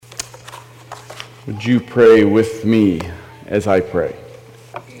Would you pray with me as I pray?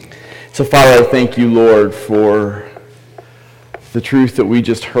 So, Father, I thank you, Lord, for the truth that we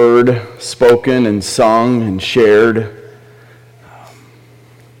just heard spoken and sung and shared.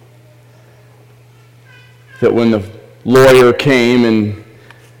 That when the lawyer came and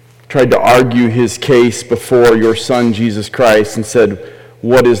tried to argue his case before your Son, Jesus Christ, and said,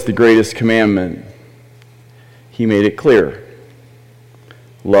 "What is the greatest commandment?" He made it clear.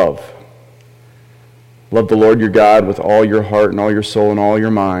 Love. Love the Lord your God with all your heart and all your soul and all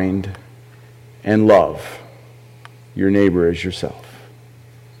your mind, and love your neighbor as yourself.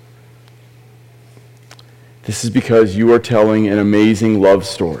 This is because you are telling an amazing love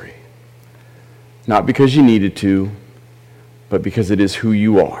story. Not because you needed to, but because it is who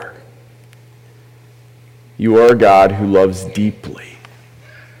you are. You are a God who loves deeply.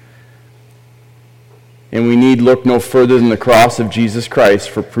 And we need look no further than the cross of Jesus Christ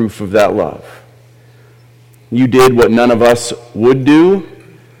for proof of that love. You did what none of us would do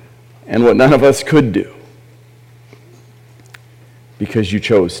and what none of us could do because you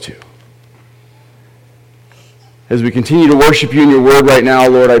chose to. As we continue to worship you in your word right now,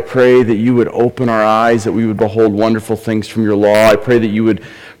 Lord, I pray that you would open our eyes, that we would behold wonderful things from your law. I pray that you would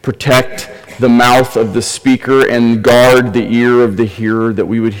protect the mouth of the speaker and guard the ear of the hearer, that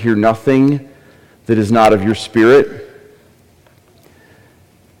we would hear nothing that is not of your Spirit,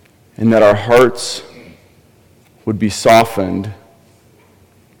 and that our hearts would be softened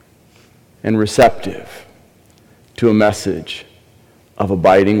and receptive to a message of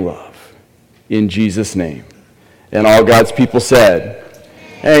abiding love. In Jesus' name. And all God's people said,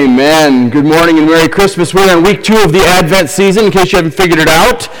 Amen. Good morning and Merry Christmas. We're in week 2 of the Advent season, in case you haven't figured it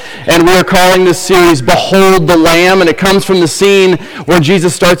out. And we're calling this series, Behold the Lamb. And it comes from the scene where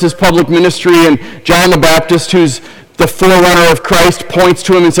Jesus starts his public ministry, and John the Baptist, who's the forerunner of Christ, points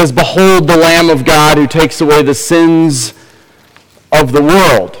to him and says, Behold the Lamb of God who takes away the sins of the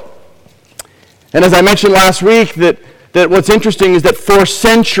world. And as I mentioned last week, that what's interesting is that for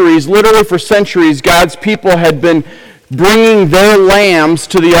centuries, literally for centuries, God's people had been bringing their lambs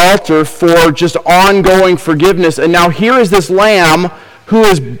to the altar for just ongoing forgiveness. And now here is this lamb who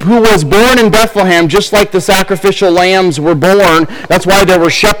was born in Bethlehem, just like the sacrificial lambs were born. That's why there were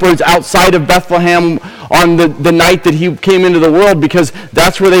shepherds outside of Bethlehem on the night that he came into the world, because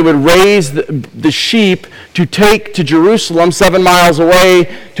that's where they would raise the sheep to take to Jerusalem, 7 miles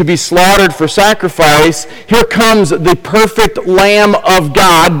away, to be slaughtered for sacrifice. Here comes the perfect Lamb of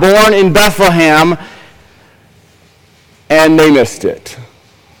God, born in Bethlehem, and they missed it.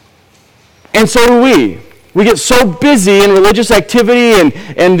 And so do we. We get so busy in religious activity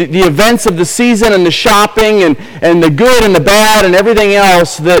and the events of the season and the shopping and the good and the bad and everything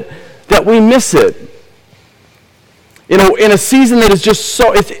else that we miss it. In a season that is just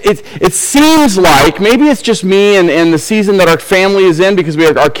so, it seems like, maybe it's just me and the season that our family is in, because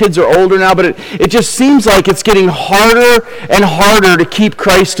our kids are older now, but it just seems like it's getting harder and harder to keep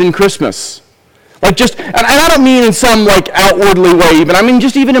Christ in Christmas. And I don't mean in some outwardly way, but I mean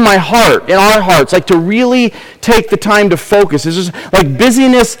just even in my heart, in our hearts, to really take the time to focus. It's just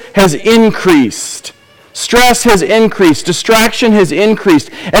busyness has increased. Stress has increased. Distraction has increased.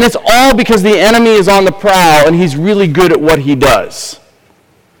 And it's all because the enemy is on the prowl and he's really good at what he does.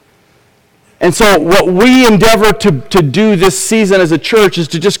 And so what we endeavor to do this season as a church is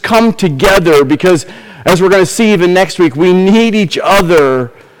to just come together, because as we're going to see even next week, we need each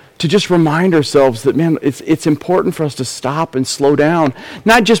other to just remind ourselves that, man, it's important for us to stop and slow down.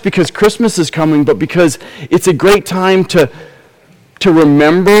 Not just because Christmas is coming, but because it's a great time to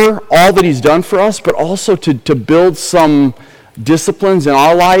remember all that he's done for us, but also to build some disciplines in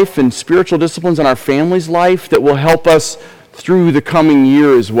our life and spiritual disciplines in our family's life that will help us through the coming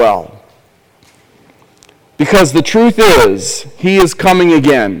year as well. Because the truth is, he is coming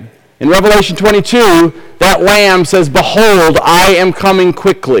again. In Revelation 22, that lamb says, Behold, I am coming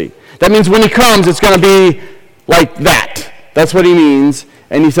quickly. That means when he comes, it's going to be like that. That's what he means.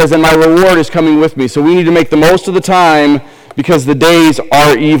 And he says, and my reward is coming with me. So we need to make the most of the time, because the days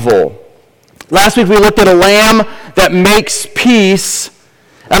are evil. Last week we looked at a lamb that makes peace.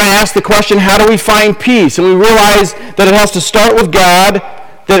 And I asked the question, how do we find peace? And we realized that it has to start with God,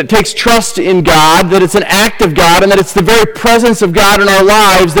 that it takes trust in God, that it's an act of God, and that it's the very presence of God in our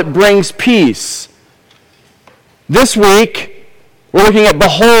lives that brings peace. This week, we're looking at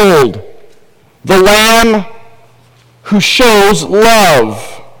Behold, the Lamb who shows love.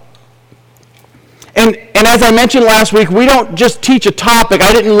 And as I mentioned last week, we don't just teach a topic.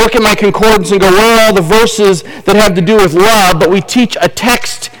 I didn't look at my concordance and go, where are all the verses that have to do with love? But we teach a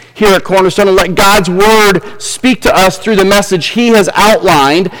text here at Cornerstone and let God's Word speak to us through the message He has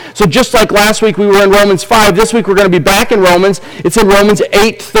outlined. So just like last week we were in Romans 5, this week we're going to be back in Romans. It's in Romans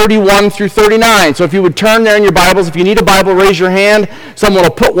 8:31 through 39. So if you would turn there in your Bibles, if you need a Bible, raise your hand. Someone will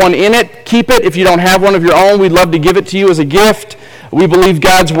put one in it. Keep it. If you don't have one of your own, we'd love to give it to you as a gift. We believe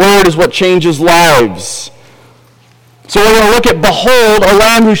God's Word is what changes lives. So we're going to look at Behold, a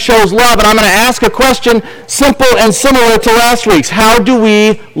Lamb who shows love. And I'm going to ask a question simple and similar to last week's. How do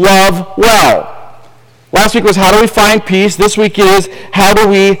we love well? Last week was how do we find peace? This week is how do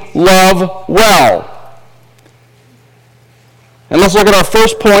we love well? And let's look at our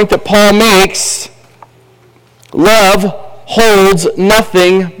first point that Paul makes. Love holds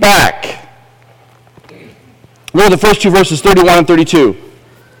nothing back. Look at the first two verses, 31 and 32.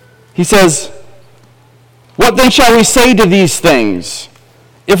 He says, what then shall we say to these things?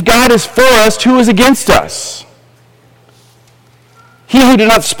 If God is for us, who is against us? He who did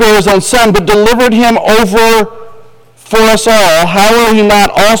not spare his own son, but delivered him over for us all, how will he not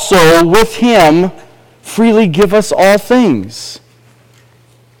also with him freely give us all things?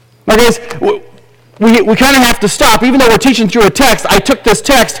 Now guys, we kind of have to stop. Even though we're teaching through a text, I took this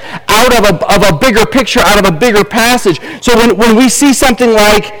text out of a bigger picture, out of a bigger passage. So when we see something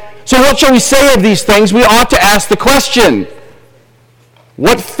like, so what shall we say of these things? We ought to ask the question,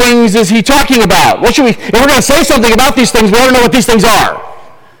 what things is he talking about? If we're going to say something about these things, we ought to know what these things are.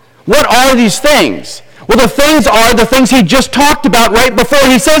 What are these things? Well, the things are the things he just talked about right before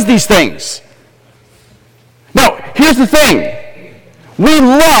he says these things. Now, here's the thing. We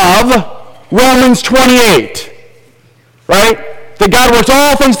love Romans 28, right? That God works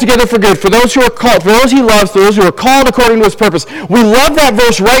all things together for good, for those who are called, for those he loves, for those who are called according to his purpose. We love that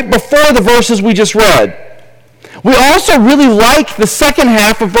verse right before the verses we just read. We also really like the second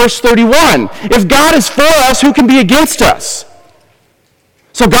half of verse 31. If God is for us, who can be against us?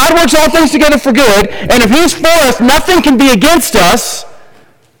 So God works all things together for good, and if he's for us, nothing can be against us.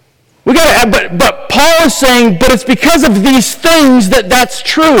 But Paul is saying, but it's because of these things that's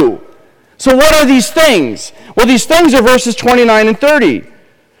true. So what are these things? Well, these things are verses 29 and 30.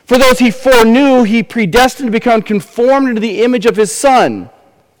 For those he foreknew, he predestined to become conformed into the image of his Son,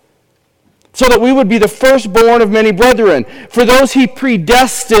 so that we would be the firstborn of many brethren. For those he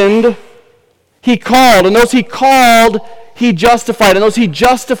predestined, he called. And those he called, he justified. And those he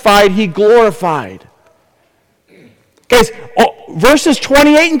justified, he glorified. Guys, verses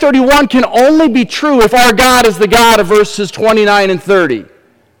 28 and 31 can only be true if our God is the God of verses 29 and 30.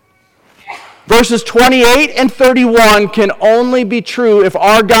 Verses 28 and 31 can only be true if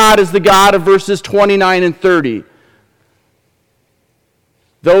our God is the God of verses 29 and 30.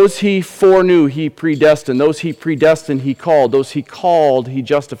 Those he foreknew, he predestined. Those he predestined, he called. Those he called, he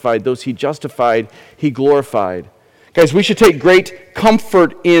justified. Those he justified, he glorified. Guys, we should take great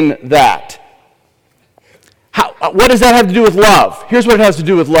comfort in that. What does that have to do with love? Here's what it has to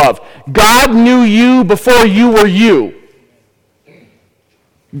do with love. God knew you before you were you.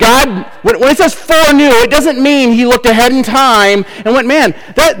 God, when it says foreknew, it doesn't mean he looked ahead in time and went, man,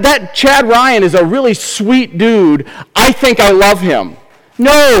 that Chad Ryan is a really sweet dude. I think I love him.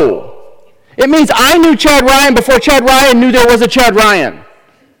 No. It means I knew Chad Ryan before Chad Ryan knew there was a Chad Ryan.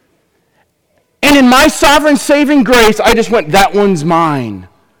 And in my sovereign saving grace, I just went, that one's mine.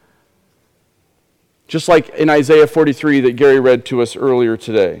 Just like in Isaiah 43 that Gary read to us earlier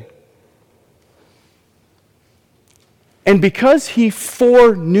today. And because he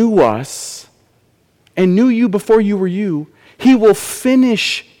foreknew us and knew you before you were you, he will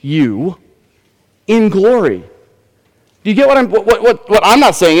finish you in glory. Do you get what I'm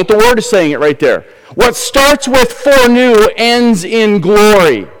not saying it? The Word is saying it right there. What starts with foreknew ends in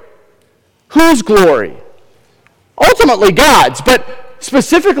glory. Whose glory? Ultimately God's, but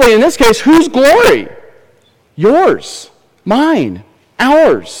specifically in this case, whose glory? Yours, mine,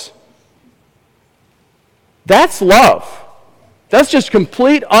 ours. That's love. That's just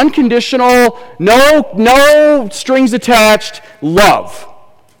complete, unconditional, no strings attached love.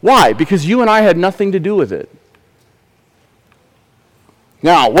 Why? Because you and I had nothing to do with it.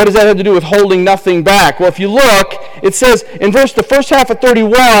 Now, what does that have to do with holding nothing back? Well, if you look, it says in the first half of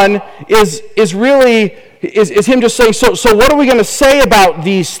 31 is him just saying, so what are we going to say about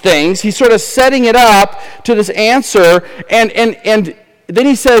these things? He's sort of setting it up to this answer, and then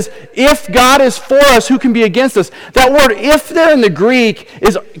he says, if God is for us, who can be against us? That word if there in the Greek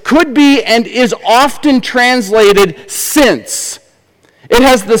could be and is often translated since. It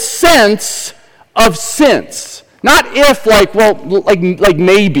has the sense of since. Not if, like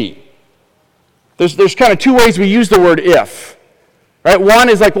maybe. There's kind of two ways we use the word if. Right? One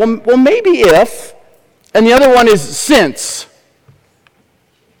is like, well maybe if, and the other one is since.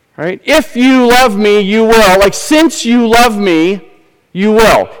 Right? If you love me, you will. Like, since you love me, you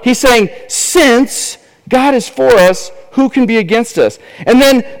will. He's saying, since God is for us, who can be against us? And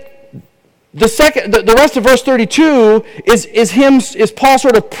then the rest of verse 32 is Paul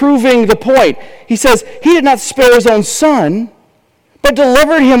sort of proving the point. He says, he did not spare his own son, but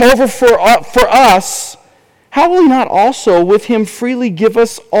delivered him over for us. How will he not also with him freely give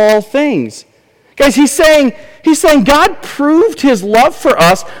us all things? Guys, he's saying God proved his love for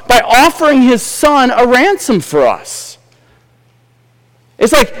us by offering his son a ransom for us.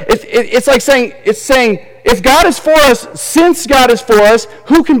 It's saying if God is for us, since God is for us,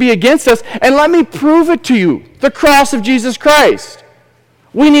 who can be against us? And let me prove it to you, the cross of Jesus Christ.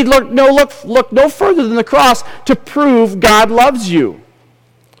 We need look no further than the cross to prove God loves you.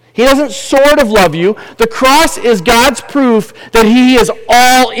 He doesn't sort of love you. The cross is God's proof that he is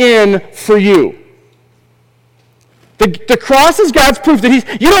all in for you. The cross is God's proof that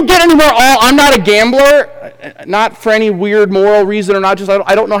you don't get any more I'm not a gambler, not for any weird moral reason or not, just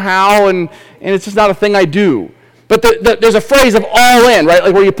I don't know how, and it's just not a thing I do. But there's a phrase of all in, right?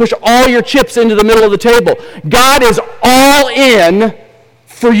 Like where you push all your chips into the middle of the table. God is all in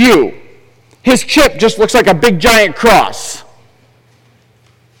for you. His chip just looks like a big giant cross.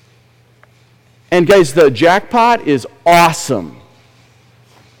 And guys, the jackpot is awesome.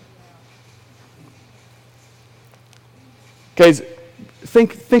 Guys,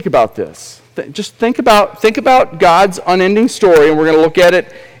 think about this. Just think about God's unending story, and we're going to look at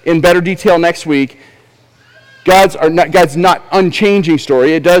it in better detail next week. God's not unchanging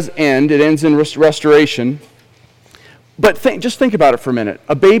story. It does end. It ends in restoration. But just think about it for a minute.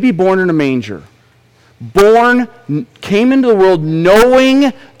 A baby born in a manger, came into the world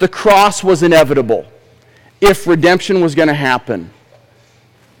knowing the cross was inevitable if redemption was going to happen.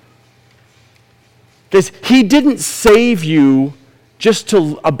 Because he didn't save you just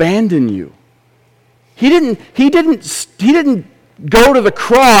to abandon you. He didn't go to the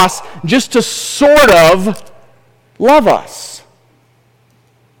cross just to sort of love us.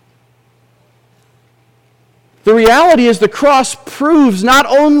 The reality is the cross proves not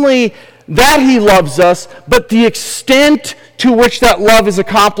only that he loves us, but the extent to which that love is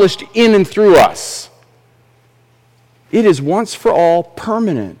accomplished in and through us. It is once for all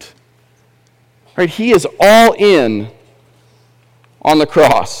permanent. Right? He is all in on the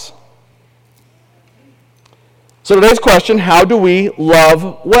cross. So today's question, how do we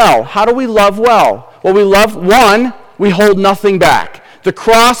love well? How do we love well? Well, we hold nothing back. The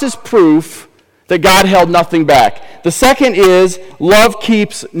cross is proof that God held nothing back. The second is, love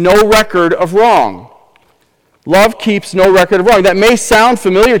keeps no record of wrong. Love keeps no record of wrong. That may sound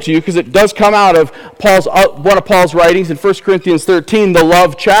familiar to you because it does come out of one of Paul's writings in 1 Corinthians 13, the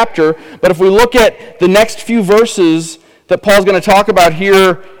love chapter. But if we look at the next few verses that Paul's going to talk about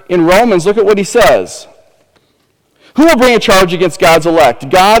here in Romans, look at what he says. Who will bring a charge against God's elect?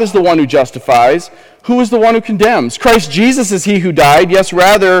 God is the one who justifies. Who is the one who condemns? Christ Jesus is he who died, yes,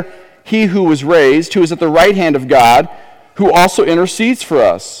 rather, he who was raised, who is at the right hand of God, who also intercedes for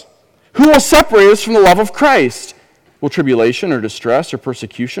us. Who will separate us from the love of Christ? Will tribulation or distress or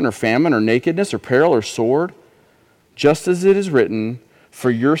persecution or famine or nakedness or peril or sword? Just as it is written,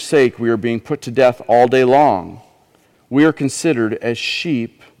 for your sake we are being put to death all day long. We are considered as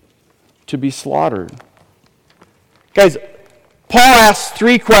sheep to be slaughtered. Guys, Paul asks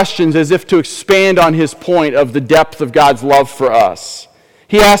 3 questions as if to expand on his point of the depth of God's love for us.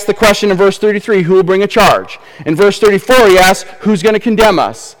 He asks the question in verse 33, who will bring a charge? In verse 34, he asks, who's going to condemn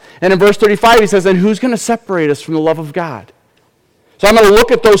us? And in verse 35, he says, and who's going to separate us from the love of God? So I'm going to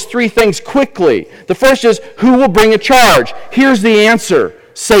look at those 3 things quickly. The first is, who will bring a charge? Here's the answer,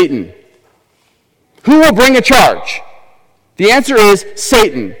 Satan. Who will bring a charge? The answer is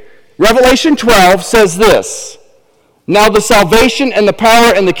Satan. Revelation 12 says this, now the salvation and the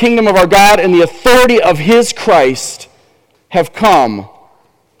power and the kingdom of our God and the authority of his Christ have come.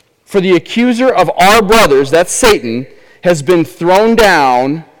 For the accuser of our brothers, that's Satan, has been thrown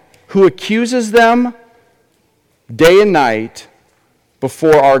down, who accuses them day and night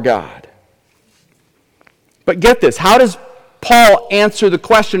before our God. But get this, how does Paul answer the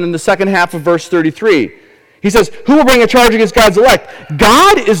question in the second half of verse 33? He says, who will bring a charge against God's elect?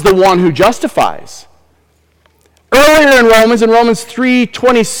 God is the one who justifies. Earlier in Romans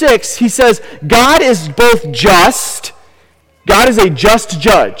 3:26, he says, God is both just, God is a just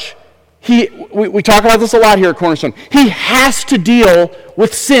judge. We talk about this a lot here at Cornerstone. He has to deal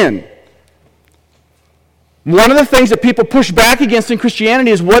with sin. One of the things that people push back against in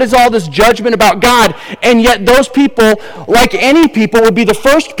Christianity is what is all this judgment about God? And yet those people, like any people, would be the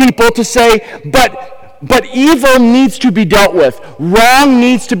first people to say, but but evil needs to be dealt with. Wrong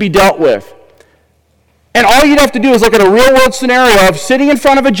needs to be dealt with. And all you'd have to do is look at a real-world scenario of sitting in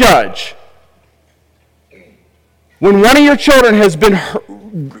front of a judge when one of your children has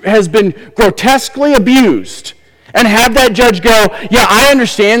been grotesquely abused, and have that judge go, yeah, I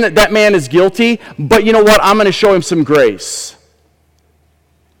understand that man is guilty, but you know what? I'm going to show him some grace.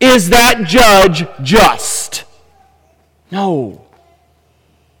 Is that judge just? No.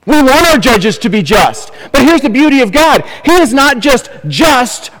 We want our judges to be just. But here's the beauty of God. He is not just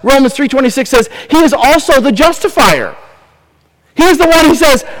just. Romans 3:26 says, he is also the justifier. He is the one who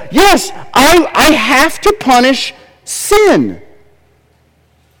says, yes, I have to punish sin.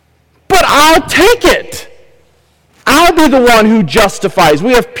 But I'll take it. I'll be the one who justifies.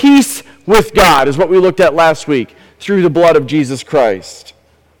 We have peace with God, is what we looked at last week, through the blood of Jesus Christ.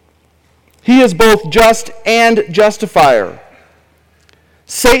 He is both just and justifier.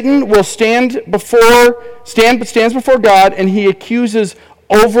 Satan will stands before God, and he accuses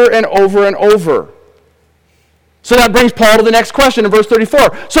over and over and over. So that brings Paul to the next question in verse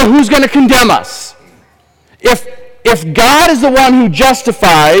 34. So who's going to condemn us? If God is the one who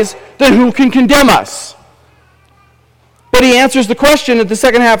justifies, then who can condemn us? But he answers the question at the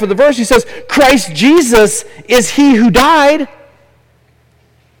second half of the verse. He says, Christ Jesus is he who died.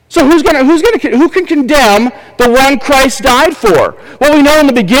 So who can condemn the one Christ died for? Well, we know in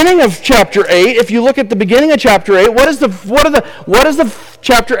the beginning of chapter 8, if you look at the beginning of chapter 8, what does the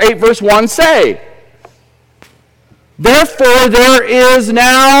chapter 8 verse 1 say? Therefore there is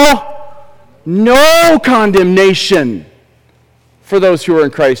now no condemnation for those who are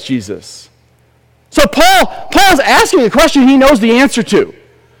in Christ Jesus. So Paul's asking a question he knows the answer to.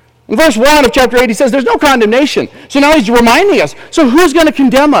 In verse 1 of chapter 8, he says, there's no condemnation. So now he's reminding us, so who's going to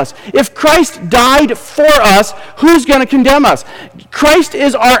condemn us? If Christ died for us, who's going to condemn us? Christ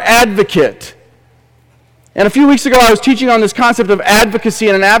is our advocate. And a few weeks ago, I was teaching on this concept of advocacy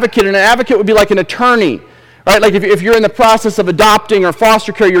and an advocate would be like an attorney. Right? Like if you're in the process of adopting or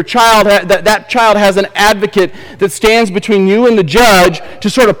foster care, your child, that child has an advocate that stands between you and the judge to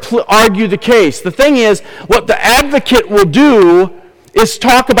sort of argue the case. The thing is, what the advocate will do is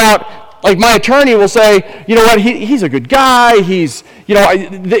talk about, like my attorney will say, you know what, he's a good guy, he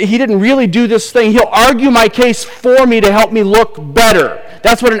didn't really do this thing. He'll argue my case for me to help me look better.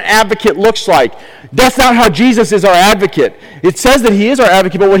 That's what an advocate looks like. That's not how Jesus is our advocate. It says that he is our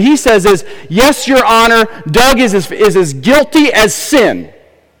advocate, but what he says is, yes, Your Honor, Doug is as guilty as sin.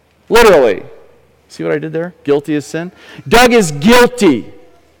 Literally. See what I did there? Guilty as sin. Doug is guilty.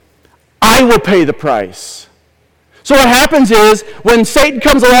 I will pay the price. So what happens is, when Satan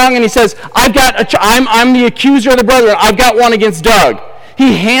comes along and he says, I'm the accuser of the brethren, I've got one against Doug.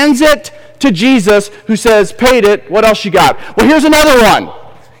 He hands it to Jesus, who says, paid it, what else you got? Well, here's another one.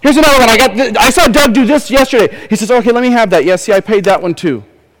 I saw Doug do this yesterday. He says, okay, let me have that. Yeah, see, I paid that one too.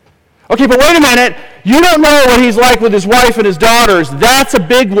 Okay, but wait a minute. You don't know what he's like with his wife and his daughters. That's a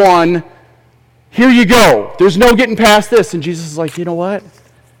big one. Here you go. There's no getting past this. And Jesus is like, you know what?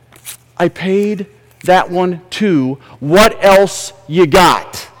 I paid that one too. What else you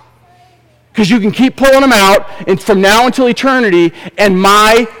got? Because you can keep pulling them out, and from now until eternity, and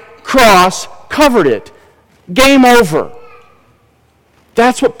my cross covered it. Game over.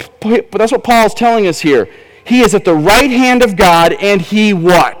 That's what Paul's telling us here. He is at the right hand of God, and he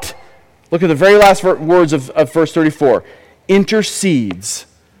what? Look at the very last words of verse 34. Intercedes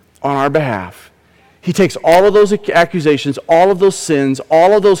on our behalf. He takes all of those accusations, all of those sins,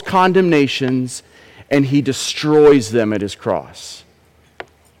 all of those condemnations, and he destroys them at his cross.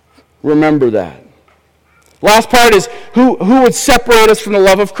 Remember that. Last part is, who would separate us from the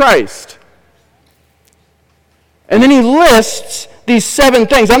love of Christ? And then he lists these 7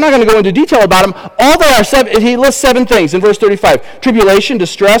 things. I'm not going to go into detail about them. All there are 7, he lists 7 things in verse 35. Tribulation,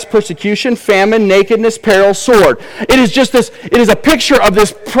 distress, persecution, famine, nakedness, peril, sword. It is a picture of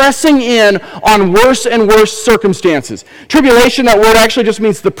this pressing in on worse and worse circumstances. Tribulation, that word actually just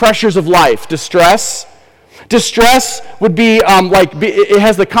means the pressures of life. Distress would be it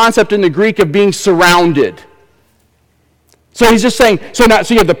has the concept in the Greek of being surrounded. So he's just saying, so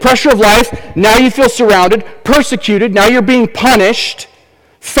you have the pressure of life, now you feel surrounded. Persecuted, now you're being punished.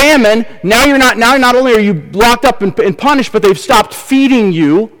 Famine, now not only are you locked up and punished, but they've stopped feeding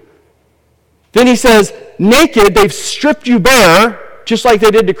you. Then he says, naked, they've stripped you bare, just like they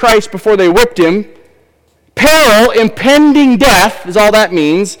did to Christ before they whipped him. Peril, impending death is all that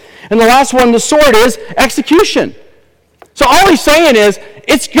means. And the last one, the sword, is execution. So all he's saying is,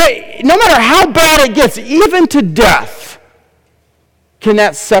 it's great, no matter how bad it gets, even to death, can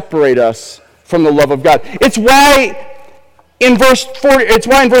that separate us from the love of God? It's why in verse 40, it's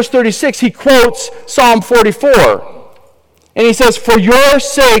why in verse 36 he quotes Psalm 44. And he says, "For your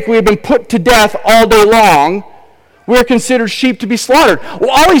sake we have been put to death all day long. We are considered sheep to be slaughtered."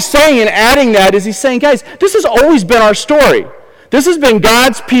 Well, all he's saying in adding that is he's saying, guys, this has always been our story. This has been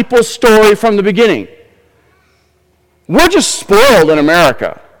God's people's story from the beginning. We're just spoiled in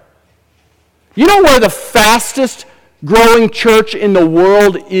America. You know where the fastest growing church in the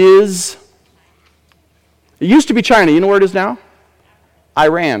world is? It used to be China. You know where it is now?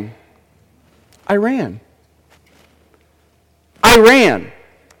 Iran. Iran,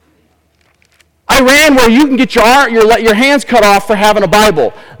 where you can get your hands cut off for having a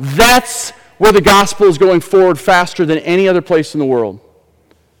Bible. That's where the gospel is going forward faster than any other place in the world.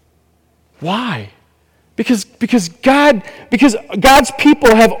 Why? Because God's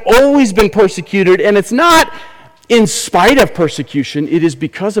people have always been persecuted, and it's not in spite of persecution, it is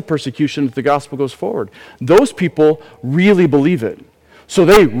because of persecution that the gospel goes forward. Those people really believe it. So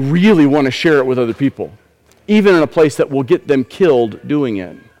they really want to share it with other people, even in a place that will get them killed doing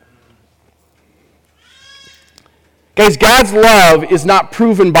it. Guys, God's love is not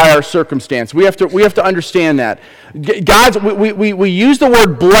proven by our circumstance. We have to understand that. We use the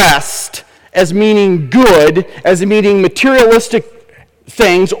word blessed as meaning good, as meaning materialistic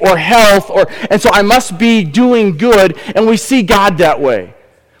things or health, and so I must be doing good, and we see God that way.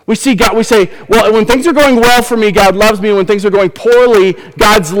 We see God, we say, well, when things are going well for me, God loves me. When things are going poorly,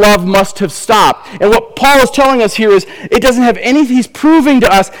 God's love must have stopped. And what Paul is telling us here is it doesn't have anything, he's proving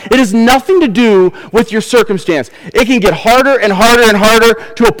to us, it has nothing to do with your circumstance. It can get harder and harder and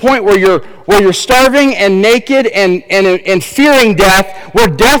harder to a point where you're starving and naked and fearing death, where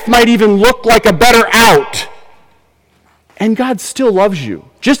death might even look like a better out. And God still loves you,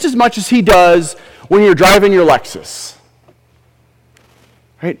 just as much as he does when you're driving your Lexus.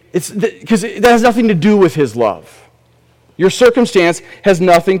 Right? Because that has nothing to do with his love. Your circumstance has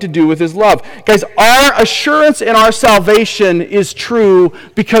nothing to do with his love. Guys, our assurance in our salvation is true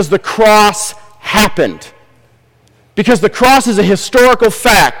because the cross happened. Because the cross is a historical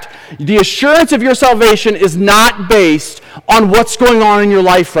fact. The assurance of your salvation is not based on what's going on in your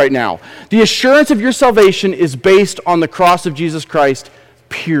life right now. The assurance of your salvation is based on the cross of Jesus Christ,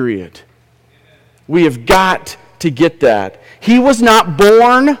 period. We have got to get that. He was not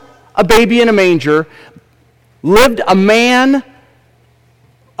born a baby in a manger, lived a man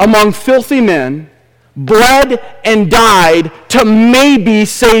among filthy men, bled and died to maybe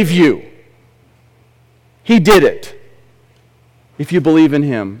save you. He did it. If you believe in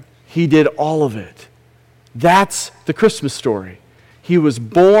him, he did all of it. That's the Christmas story. He was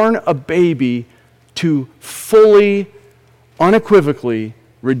born a baby to fully, unequivocally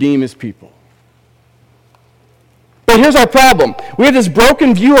redeem his people. But here's our problem. We have this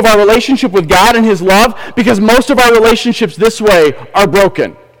broken view of our relationship with God and his love because most of our relationships this way are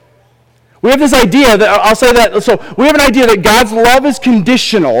broken. We have this idea that, I'll say that, so we have an idea that God's love is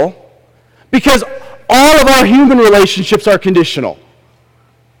conditional because all of our human relationships are conditional.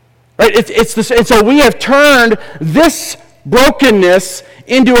 Right? And so we have turned this brokenness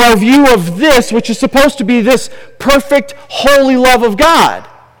into our view of this, which is supposed to be this perfect, holy love of God.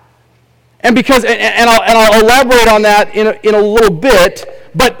 And because, and I'll elaborate on that in a little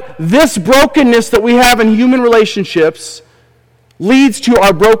bit, but this brokenness that we have in human relationships leads to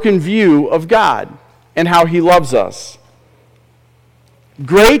our broken view of God and how he loves us.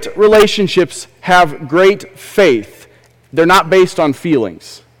 Great relationships have great faith. They're not based on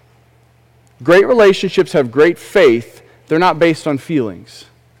feelings. Great relationships have great faith. They're not based on feelings.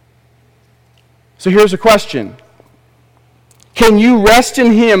 So here's a question. Can you rest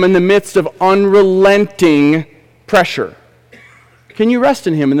in him in the midst of unrelenting pressure? Can you rest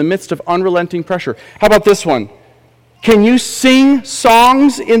in him in the midst of unrelenting pressure? How about this one? Can you sing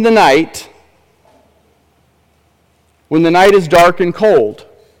songs in the night when the night is dark and cold?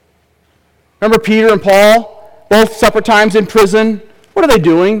 Remember Peter and Paul, both separate times in prison? What are they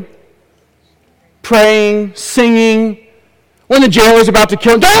doing? Praying, singing. When the jailer's about to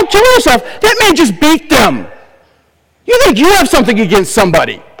kill them, don't kill yourself. That man just beat them. You think you have something against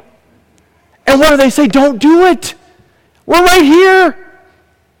somebody. And what do they say? Don't do it. We're right here.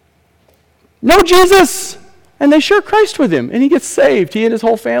 No Jesus. And they share Christ with him. And he gets saved. He and his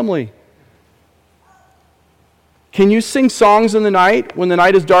whole family. Can you sing songs in the night when the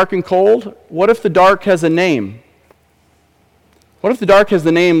night is dark and cold? What if the dark has a name? What if the dark has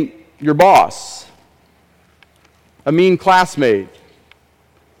the name your boss? A mean classmate?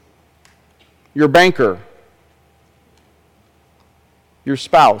 Your banker? Your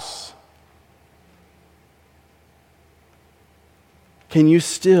spouse? Can you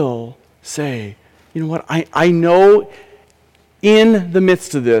still say, you know what, I know in the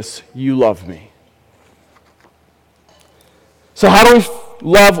midst of this, you love me. So how do we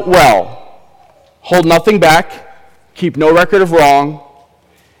love well? Hold nothing back, keep no record of wrong,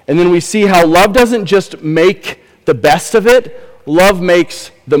 and then we see how love doesn't just make the best of it, love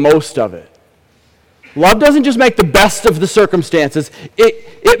makes the most of it. Love doesn't just make the best of the circumstances,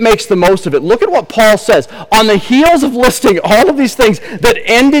 it makes the most of it. Look at what Paul says. On the heels of listing all of these things that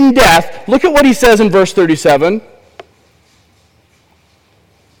end in death, look at what he says in verse 37.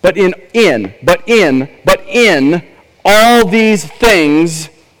 But in all these things,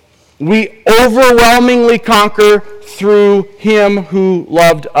 we overwhelmingly conquer through him who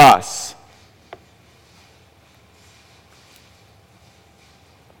loved us.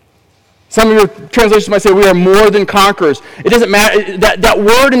 Some of your translations might say we are more than conquerors. It doesn't matter. That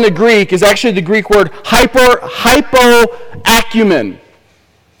word in the Greek is actually the Greek word hypoacumen.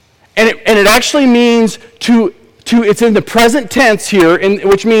 And it actually means to it's in the present tense here,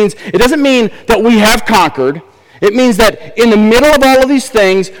 which means it doesn't mean that we have conquered. It means that in the middle of all of these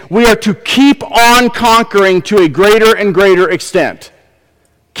things, we are to keep on conquering to a greater and greater extent.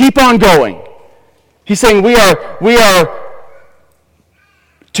 Keep on going. He's saying we are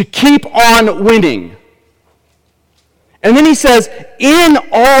to keep on winning. And then he says, in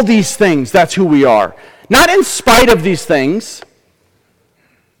all these things, that's who we are. Not in spite of these things,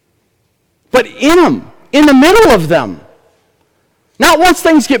 but in them, in the middle of them. Not once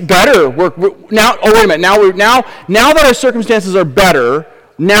things get better. Now that our circumstances are better,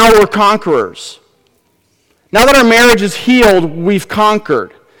 now we're conquerors. Now that our marriage is healed, we've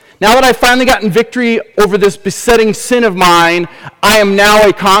conquered. Now that I've finally gotten victory over this besetting sin of mine, I am now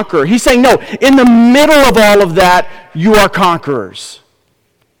a conqueror. He's saying, no, in the middle of all of that, you are conquerors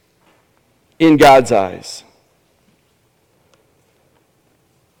in God's eyes.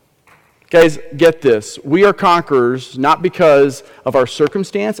 Guys, get this. We are conquerors not because of our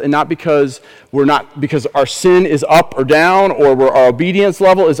circumstance and not because our sin is up or down or our obedience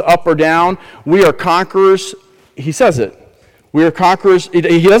level is up or down. We are conquerors. He says it. We are conquerors. He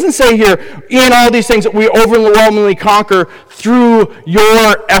doesn't say here, in all these things that we overwhelmingly conquer through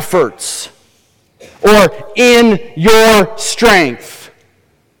your efforts or in your strength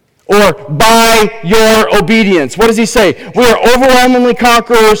or by your obedience. What does he say? We are overwhelmingly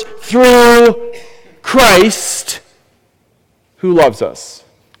conquerors through Christ who loves us.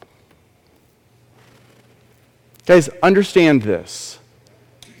 Guys, understand this.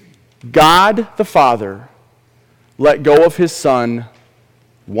 God the Father let go of his Son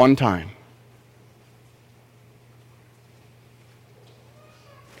one time.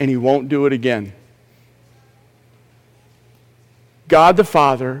 And he won't do it again. God the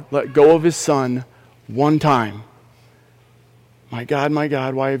Father let go of his Son one time. My God,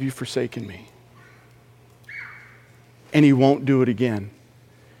 why have you forsaken me? And he won't do it again.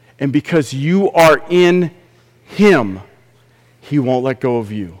 And because you are in him, he won't let go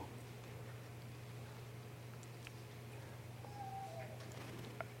of you.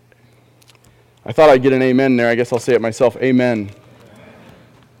 I thought I'd get an amen there. I guess I'll say it myself. Amen.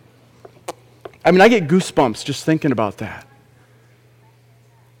 I mean, I get goosebumps just thinking about that.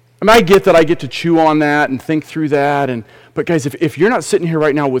 I mean, I get that I get to chew on that and think through that. But guys, if you're not sitting here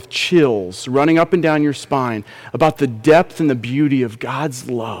right now with chills running up and down your spine about the depth and the beauty of God's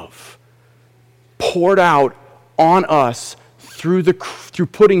love poured out on us through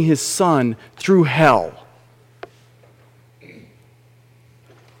putting his Son through hell.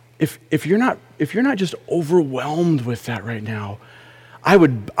 If you're not just overwhelmed with that right now, I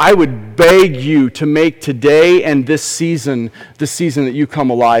would beg you to make today and this season the season that you come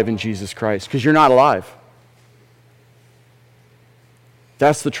alive in Jesus Christ, because you're not alive.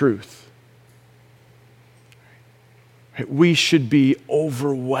 That's the truth. We should be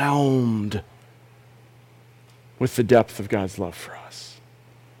overwhelmed with the depth of God's love for us.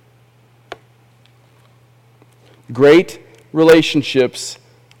 Great relationships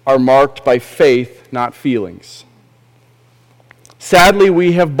are marked by faith, not feelings. Sadly,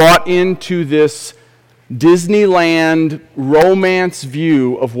 we have bought into this Disneyland romance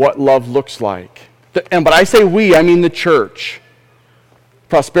view of what love looks like. But I say we, I mean the church.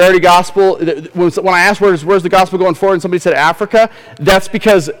 Prosperity gospel, when I asked where's the gospel going forward and somebody said Africa, that's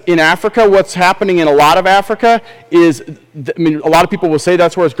because in Africa, what's happening in a lot of Africa is, a lot of people will say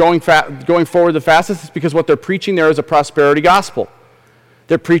that's where it's going forward the fastest. It's because what they're preaching there is a prosperity gospel.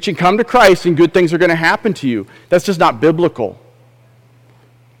 They're preaching, come to Christ and good things are going to happen to you. That's just not biblical.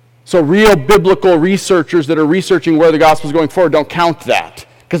 So real biblical researchers that are researching where the gospel is going forward don't count that.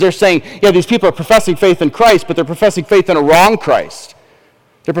 Because they're saying, yeah, these people are professing faith in Christ, but they're professing faith in a wrong Christ.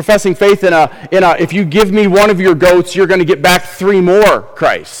 They're professing faith in a if you give me one of your goats, you're going to get back 3 more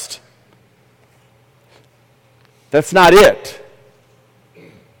Christ. That's not it.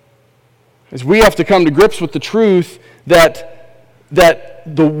 As we have to come to grips with the truth that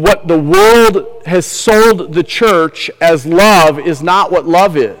what the world has sold the church as love is not what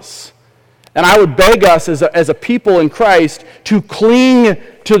love is. And I would beg us as a people in Christ to cling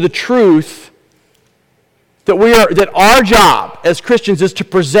to the truth that our job as Christians is to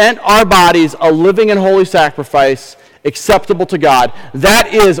present our bodies a living and holy sacrifice acceptable to God.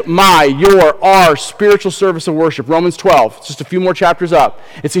 That is our spiritual service of worship. Romans 12, it's just a few more chapters up.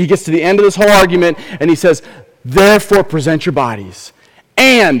 And so he gets to the end of this whole argument and he says, therefore present your bodies.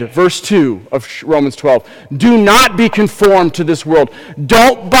 And, verse 2 of Romans 12, do not be conformed to this world.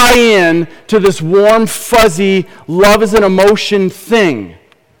 Don't buy in to this warm, fuzzy, love is an emotion thing.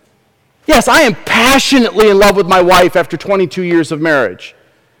 Yes, I am passionately in love with my wife after 22 years of marriage.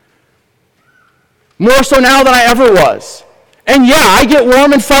 More so now than I ever was. And yeah, I get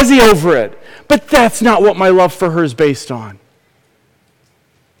warm and fuzzy over it. But that's not what my love for her is based on.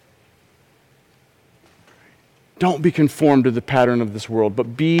 Don't be conformed to the pattern of this world,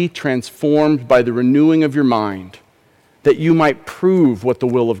 but be transformed by the renewing of your mind, that you might prove what the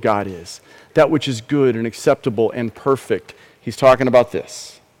will of God is, that which is good and acceptable and perfect. He's talking about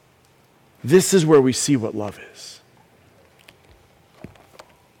this. This is where we see what love is.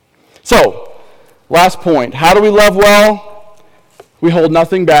 So, last point. How do we love well? We hold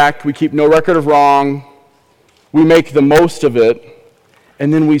nothing back. We keep no record of wrong. We make the most of it.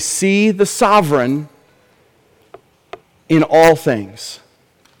 And then we see the sovereign in all things.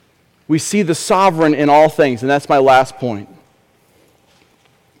 We see the sovereign in all things, and that's my last point.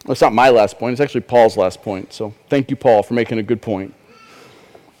 Well, it's not my last point. It's actually Paul's last point. So thank you, Paul, for making a good point.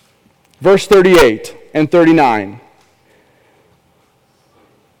 Verse 38 and 39.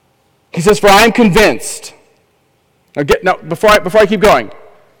 He says, for I am convinced. Now, before I keep going,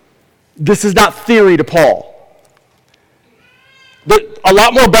 this is not theory to Paul. A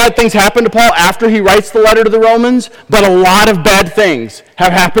lot more bad things happen to Paul after he writes the letter to the Romans, but a lot of bad things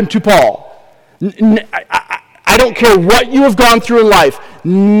have happened to Paul. I don't care what you have gone through in life.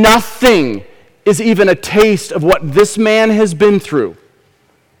 Nothing is even a taste of what this man has been through.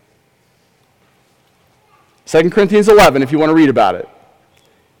 2 Corinthians 11, if you want to read about it.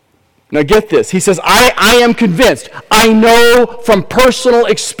 Now get this. He says, I am convinced. I know from personal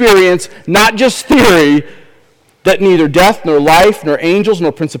experience, not just theory, that neither death, nor life, nor angels,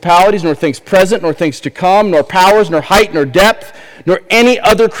 nor principalities, nor things present, nor things to come, nor powers, nor height, nor depth, nor any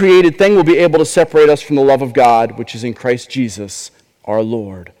other created thing will be able to separate us from the love of God, which is in Christ Jesus, our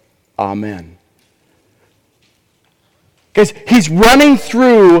Lord. Amen. Guys, he's running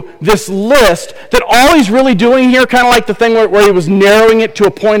through this list that all he's really doing here, kind of like the thing where he was narrowing it to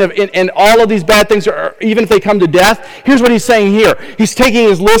a point of, and all of these bad things, are, even if they come to death, here's what he's saying here. He's taking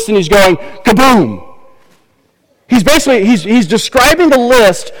his list and he's going, kaboom. He's describing the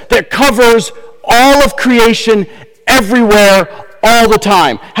list that covers all of creation, everywhere, all the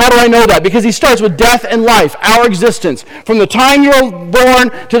time. How do I know that? Because he starts with death and life, our existence. From the time you're born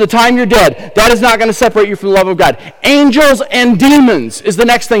to the time you're dead. That is not going to separate you from the love of God. Angels and demons is the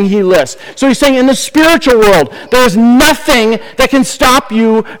next thing he lists. So he's saying in the spiritual world, there is nothing that can stop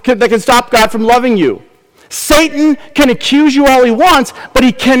you, that can stop God from loving you. Satan can accuse you all he wants, but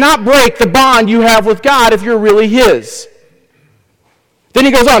he cannot break the bond you have with God if you're really his. Then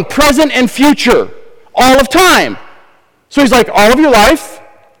he goes on, present and future, all of time. So he's like, all of your life,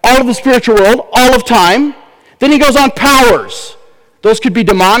 all of the spiritual world, all of time. Then he goes on, powers. Those could be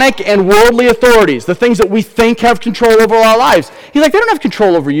demonic and worldly authorities, the things that we think have control over our lives. He's like, they don't have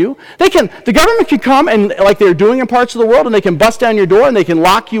control over you. The government can come, and like they're doing in parts of the world, and they can bust down your door, and they can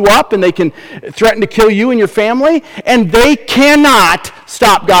lock you up, and they can threaten to kill you and your family, and they cannot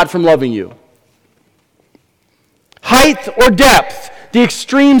stop God from loving you. Height or depth, the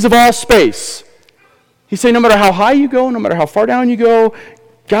extremes of all space. He's saying no matter how high you go, no matter how far down you go,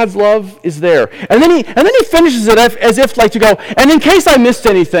 God's love is there. And then he finishes it as if like to go, and in case I missed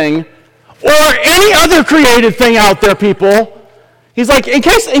anything, or any other created thing out there, people, he's like, in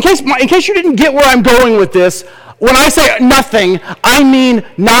case you didn't get where I'm going with this, when I say nothing, I mean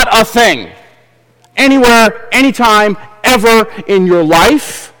not a thing. Anywhere, anytime, ever in your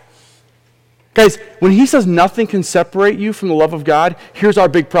life. Guys, when he says nothing can separate you from the love of God, here's our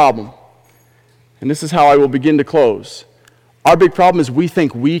big problem. And this is how I will begin to close. Our big problem is we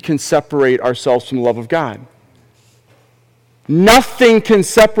think we can separate ourselves from the love of God. Nothing can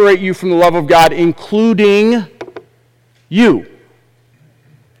separate you from the love of God, including you.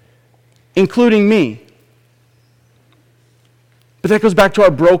 Including me. But that goes back to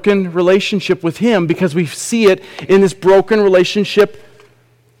our broken relationship with him because we see it in this broken relationship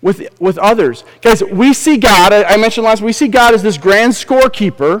with others. Guys, we see God, I mentioned last week, we see God as this grand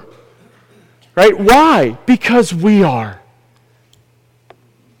scorekeeper, right? Why? Because we are.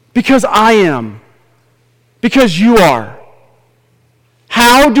 Because I am. Because you are.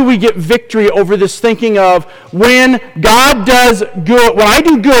 How do we get victory over this thinking of when God does good, when I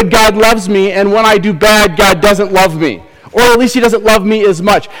do good, God loves me, and when I do bad, God doesn't love me? Or at least he doesn't love me as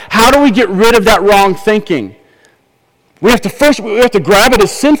much. How do we get rid of that wrong thinking? We have to grab it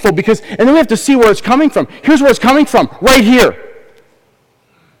as sinful and then we have to see where it's coming from. Here's where it's coming from, right here.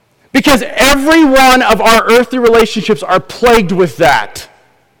 Because every one of our earthly relationships are plagued with that.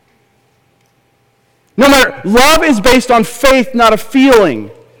 No matter, love is based on faith, not a feeling.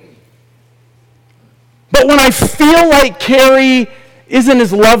 But when I feel like Carrie isn't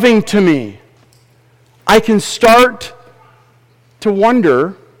as loving to me, I can start to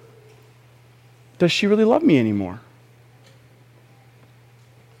wonder, does she really love me anymore?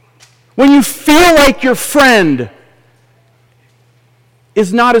 When you feel like your friend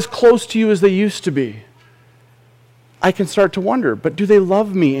is not as close to you as they used to be, I can start to wonder, but do they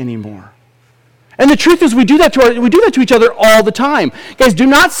love me anymore? And the truth is we do that to each other all the time. Guys, do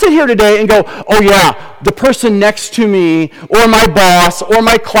not sit here today and go, oh yeah, the person next to me, or my boss, or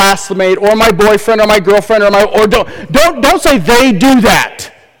my classmate, or my boyfriend, or my girlfriend, don't say they do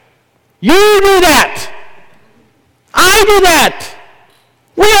that. You do that. I do that.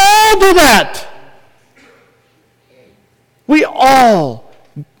 We all do that. We all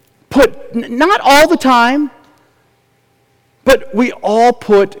put, not all the time, but we all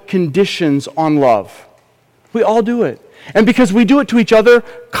put conditions on love. We all do it. And because we do it to each other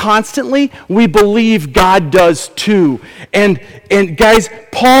constantly, we believe God does too. And guys,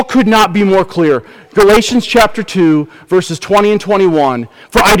 Paul could not be more clear. Galatians chapter 2, verses 20 and 21.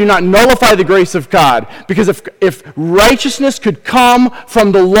 For I do not nullify the grace of God, because if righteousness could come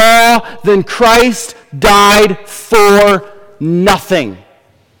from the law, then Christ died for nothing.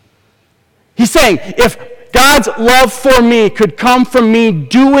 He's saying, if God's love for me could come from me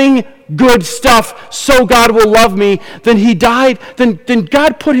doing good stuff so God will love me, then he died, then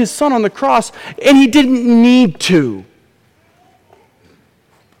God put his son on the cross, and he didn't need to.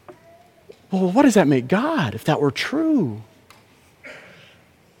 Well, what does that make God if that were true?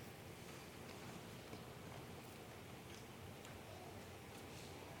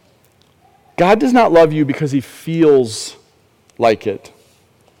 God does not love you because he feels like it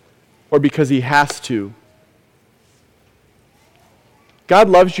or because he has to. God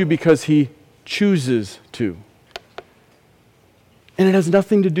loves you because he chooses to. And it has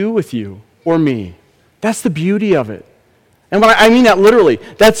nothing to do with you or me. That's the beauty of it. And when I mean that literally,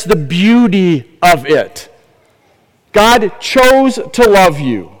 that's the beauty of it. God chose to love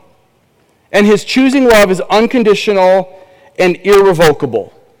you. And his choosing love is unconditional and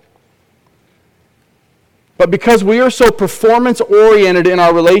irrevocable. But because we are so performance-oriented in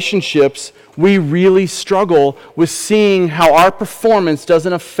our relationships, we really struggle with seeing how our performance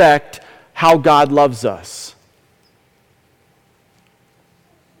doesn't affect how God loves us.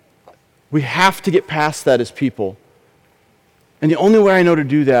 We have to get past that as people. And the only way I know to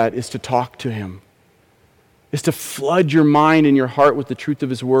do that is to talk to him. Is to flood your mind and your heart with the truth of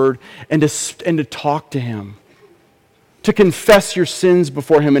his word and to talk to him. To confess your sins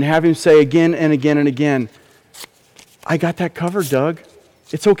before him and have him say again and again and again, I got that covered, Doug.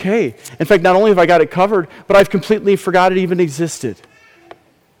 It's okay. In fact, not only have I got it covered, but I've completely forgot it even existed.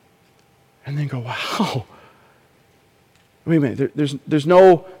 And then go, wow. Wait a minute, there's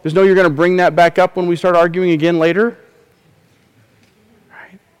no you're going to bring that back up when we start arguing again later?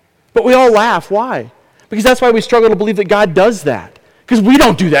 Right? But we all laugh. Why? Because that's why we struggle to believe that God does that. Because we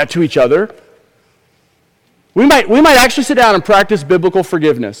don't do that to each other. We might actually sit down and practice biblical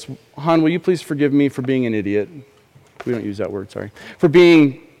forgiveness. Han, will you please forgive me for being an idiot? We don't use that word, sorry. For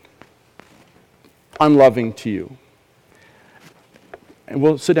being unloving to you. And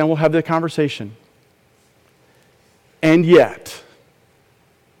we'll sit down, we'll have the conversation. And yet,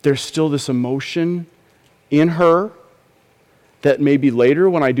 there's still this emotion in her that maybe later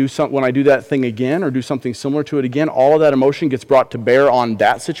when I do that thing again or do something similar to it again, all of that emotion gets brought to bear on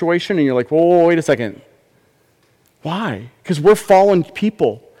that situation, and you're like, whoa, wait a second. Why? Because we're fallen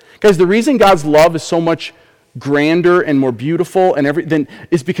people. Guys, the reason God's love is so much grander and more beautiful and everything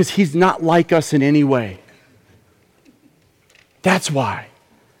is because he's not like us in any way. That's why.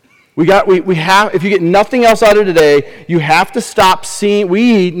 We have, if you get nothing else out of today, we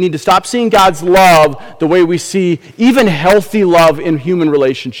need to stop seeing God's love the way we see even healthy love in human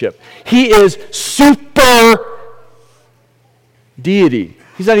relationship. He is super deity.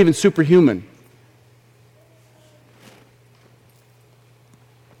 He's not even superhuman.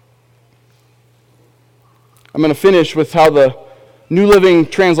 I'm going to finish with how the New Living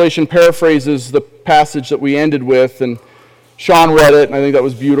Translation paraphrases the passage that we ended with, and Sean read it, and I think that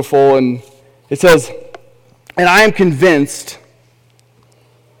was beautiful, and it says, "And I am convinced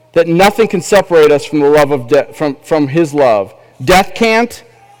that nothing can separate us from the love of from his love. Death can't,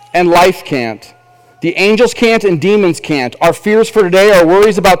 and life can't. The angels can't, and demons can't. Our fears for today, our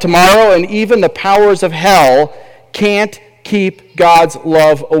worries about tomorrow, and even the powers of hell can't keep God's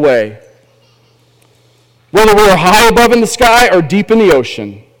love away. Whether we're high above in the sky or deep in the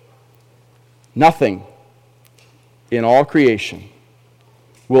ocean, nothing in all creation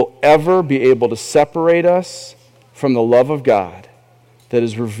will ever be able to separate us from the love of God that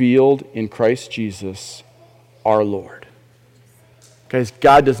is revealed in Christ Jesus, our Lord." Guys,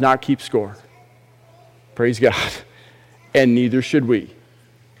 God does not keep score. Praise God. And neither should we.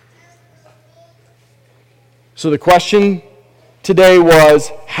 So the question today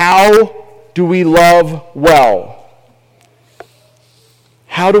was, how do we love well?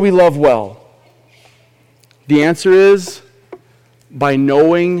 How do we love well? The answer is by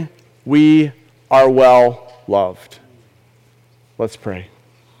knowing we are well loved. Let's pray.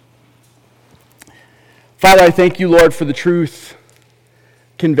 Father, I thank you, Lord, for the truth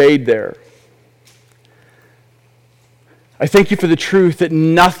conveyed there. I thank you for the truth that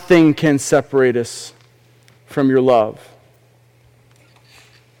nothing can separate us from your love.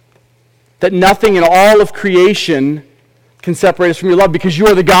 That nothing in all of creation can separate us from your love because you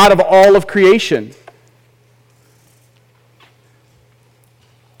are the God of all of creation.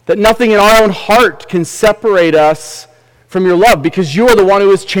 That nothing in our own heart can separate us from your love because you are the one who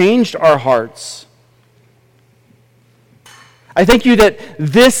has changed our hearts. I thank you that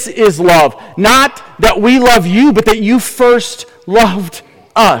this is love. Not that we love you, but that you first loved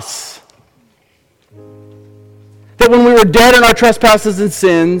us. That when we were dead in our trespasses and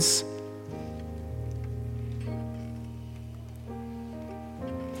sins,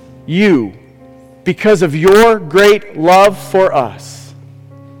 you, because of your great love for us,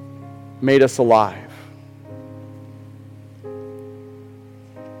 made us alive.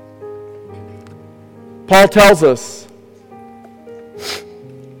 Paul tells us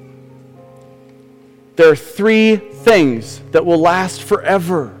there are 3 things that will last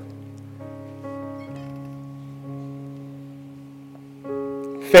forever.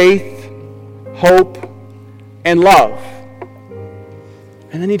 Faith, hope, and love.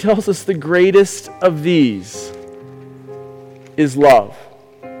 And then he tells us the greatest of these is love.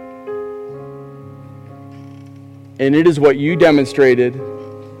 And it is what you demonstrated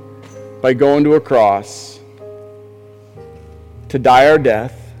by going to a cross to die our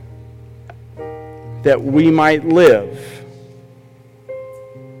death that we might live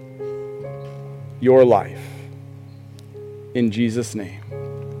your life. In Jesus' name,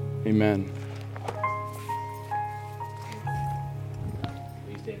 amen.